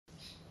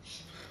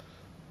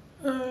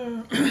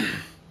Uh,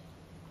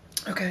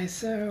 okay,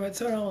 so I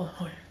thought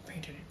I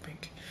painted it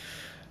pink.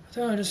 I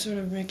thought I'd just sort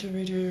of make a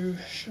video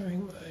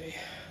showing my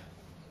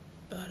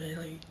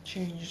bodily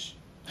changes.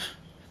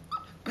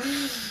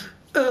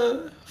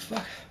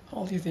 Fuck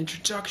all these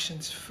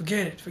introductions.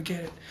 Forget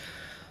it.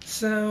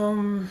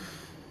 So,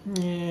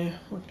 yeah,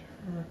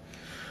 whatever.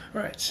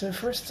 Alright, so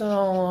first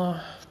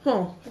I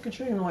can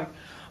show you like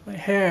my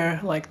hair.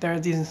 Like there are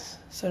these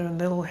sort of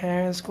little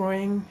hairs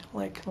growing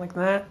like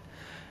that.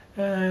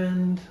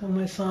 And on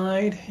my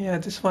side, yeah,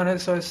 this one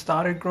has sort of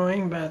started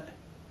growing, but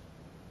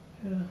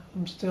yeah,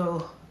 I'm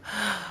still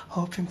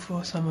hoping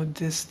for some of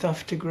this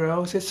stuff to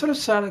grow. So it sort of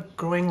started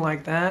growing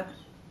like that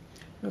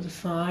on the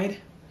side,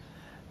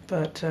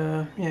 but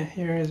yeah,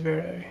 here is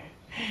where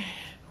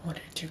I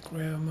wanted to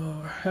grow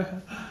more.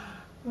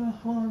 Well,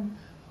 I'm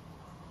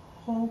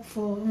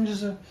hopeful. I'm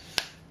just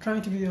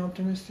trying to be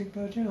optimistic,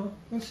 but you know,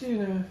 we'll see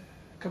in a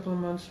couple of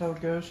months how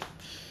it goes.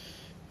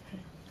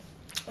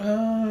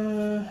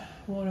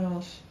 What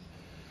else?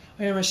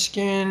 Oh yeah, my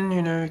skin,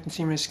 you know, you can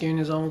see my skin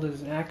is all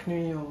this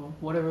acne or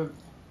whatever.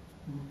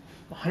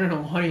 I don't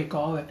know, what do you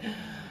call it?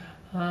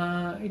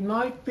 It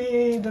might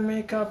be the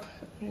makeup,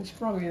 it's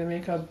probably the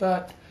makeup,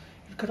 but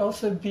it could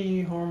also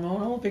be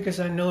hormonal because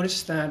I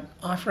noticed that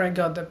after I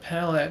got the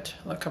pellet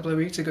a couple of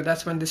weeks ago,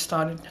 that's when this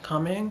started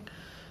coming.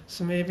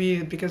 So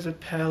maybe because the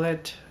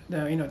pellet, the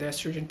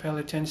estrogen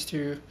pellet tends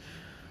to,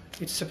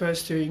 it's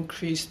supposed to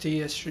increase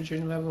the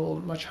estrogen level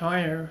much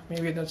higher.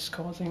 Maybe that's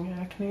causing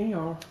acne,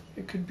 or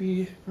it could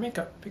be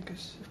makeup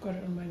because I've got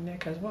it on my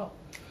neck as well.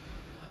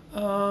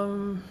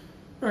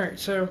 Alright,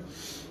 so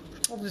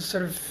I'll just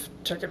sort of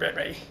talk about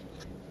my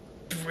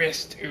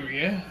breast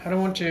area. I don't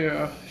want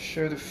to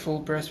show the full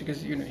breast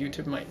because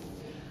YouTube might,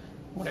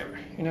 whatever.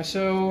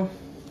 So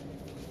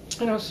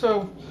in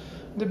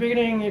the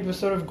beginning it was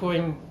sort of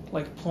going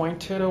like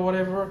pointed or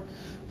whatever,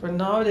 but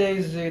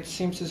nowadays it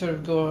seems to sort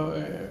of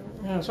go,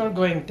 sort of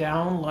going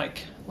down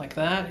like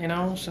that.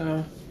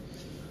 So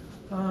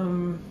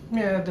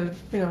yeah,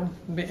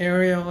 the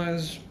area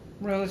is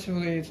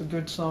relatively, it's a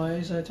good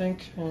size, I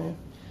think,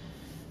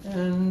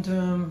 and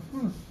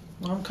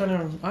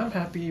I'm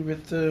happy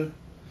with the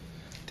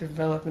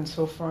development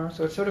so far.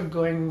 So it's sort of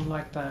going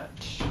like that.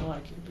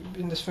 Like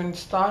when it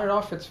started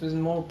off, it was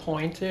more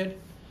pointed.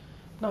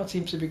 Now it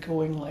seems to be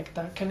going like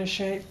that kind of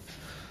shape.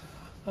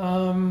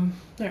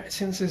 Alright,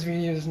 since this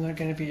video is not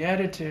going to be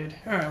edited,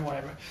 alright,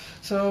 whatever.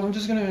 So I'm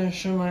just going to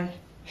show my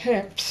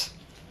hips.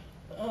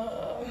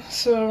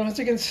 So as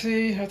you can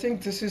see, I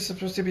think this is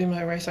supposed to be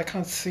my waist. I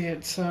can't see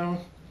it. So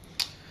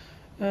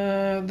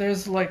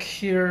there's like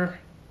here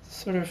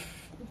sort of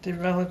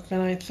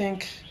development, I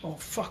think. Oh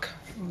fuck!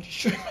 I'm just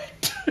showing my.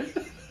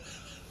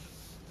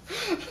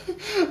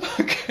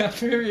 Okay,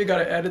 maybe you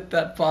gotta edit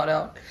that part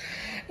out.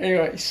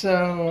 Anyway,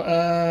 so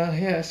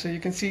yeah, so you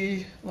can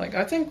see, like,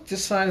 I think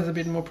this side is a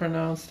bit more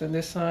pronounced than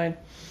this side.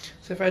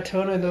 So if I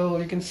turn it though,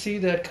 you can see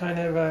that kind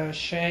of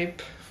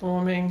shape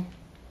forming,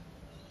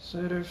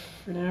 sort of,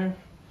 I don't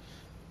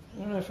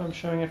know if I'm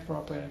showing it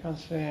properly, I can't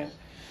see it.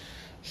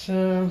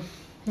 So,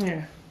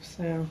 yeah,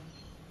 so,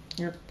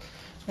 yep.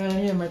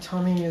 And yeah, my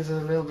tummy is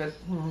a little bit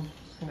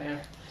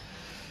there.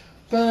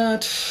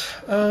 But,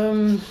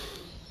 I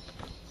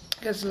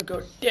guess we'll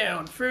go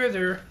down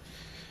further.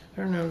 I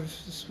don't know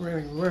if this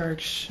really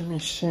works. Let me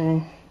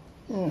see.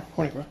 Yeah,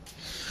 whatever.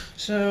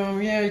 So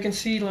yeah, you can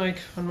see like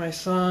on my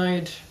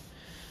side,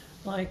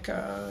 like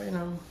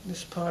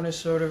this part is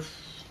sort of.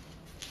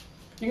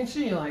 You can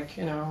see like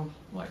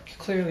like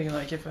clearly,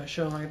 like if I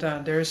show like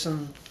that, there's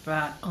some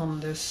fat on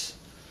this.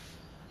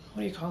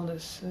 What do you call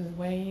this?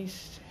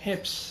 Waist,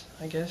 hips,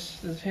 I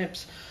guess. The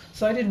hips.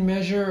 So I did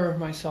measure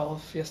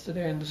myself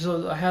yesterday, and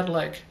so I had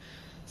like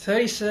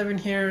 37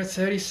 here,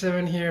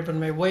 37 here, but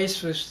my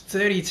waist was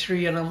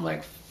 33, and I'm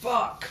like,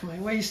 fuck, my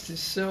waist is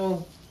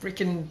so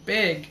freaking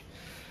big.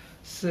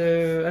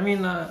 So I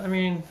mean,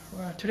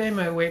 today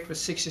my weight was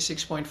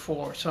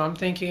 66.4, so I'm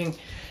thinking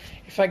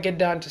if I get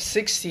down to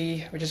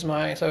 60, which is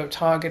my sort of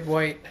target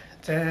weight,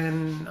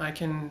 then I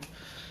can,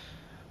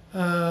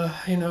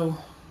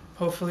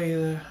 hopefully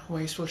the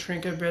waist will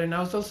shrink a bit. And I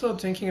was also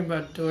thinking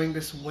about doing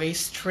this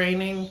waist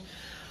training,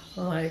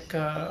 like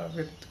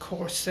with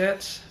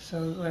corsets.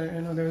 So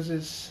there's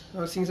this. I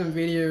was seeing some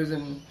videos,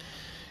 and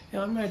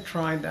I might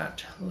try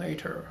that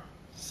later.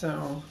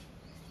 So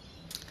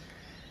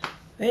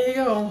there you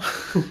go.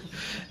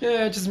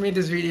 Yeah, I just made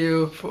this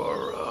video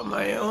for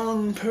my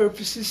own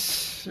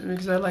purposes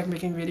because I like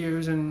making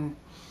videos, and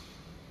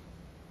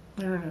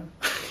I don't know,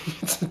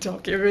 it's a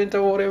document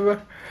or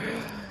whatever.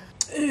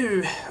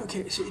 Oh,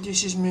 okay, so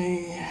this is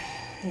my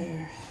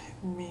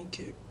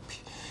makeup.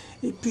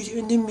 I put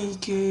on the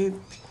makeup.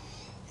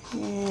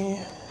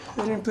 Yeah,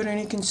 I didn't put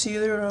any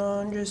concealer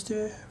on, just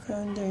a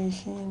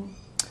foundation.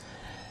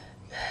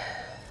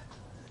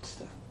 That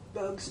stuff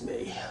bugs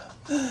me.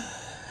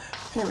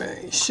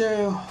 Anyway,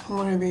 so I'm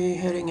gonna be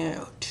heading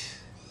out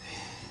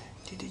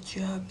to the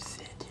job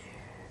center.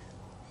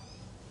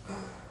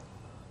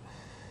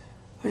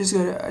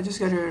 I just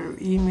got an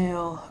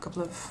email a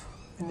couple of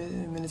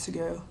minutes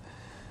ago.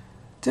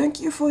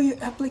 Thank you for your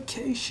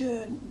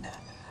application.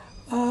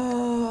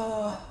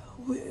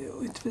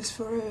 It was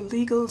for a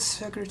legal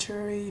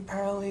secretary,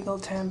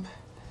 paralegal temp.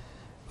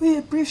 We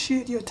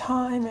appreciate your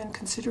time and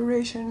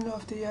consideration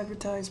of the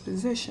advertised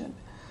position.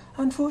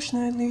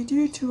 Unfortunately,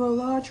 due to a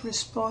large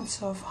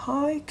response of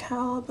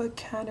high-caliber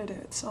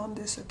candidates on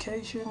this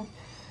occasion,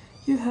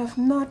 you have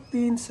not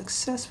been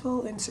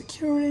successful in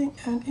securing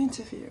an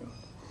interview.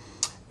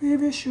 We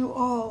wish you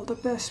all the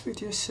best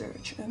with your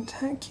search and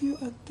thank you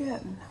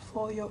again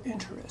for your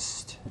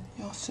interest.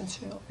 Yours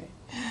sincerely.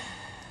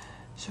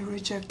 So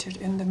rejected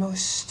in the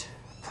most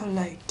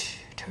polite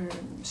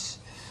terms.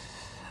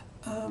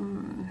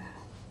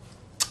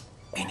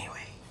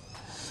 Anyway,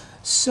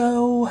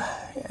 so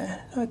yeah,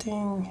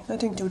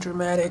 nothing too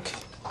dramatic.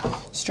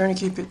 Just trying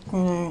to keep it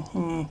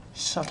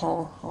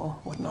subtle or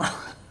whatnot.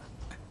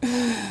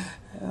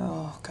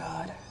 Oh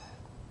God,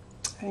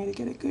 I need to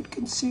get a good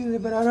concealer,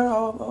 but I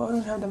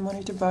don't have the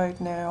money to buy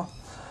it now.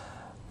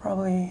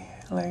 Probably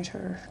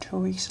later, 2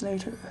 weeks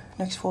later,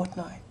 next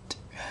fortnight.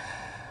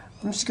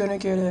 I'm just gonna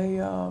get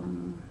a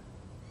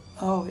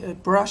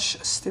brush,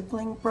 a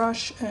stippling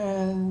brush,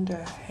 and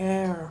a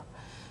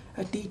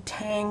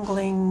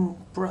detangling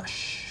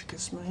brush,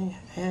 because my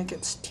hair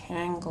gets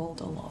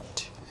tangled a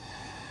lot.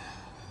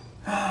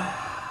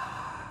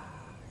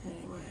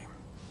 Anyway,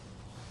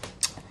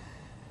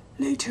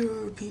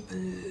 later people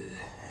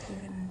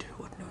and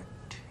whatnot.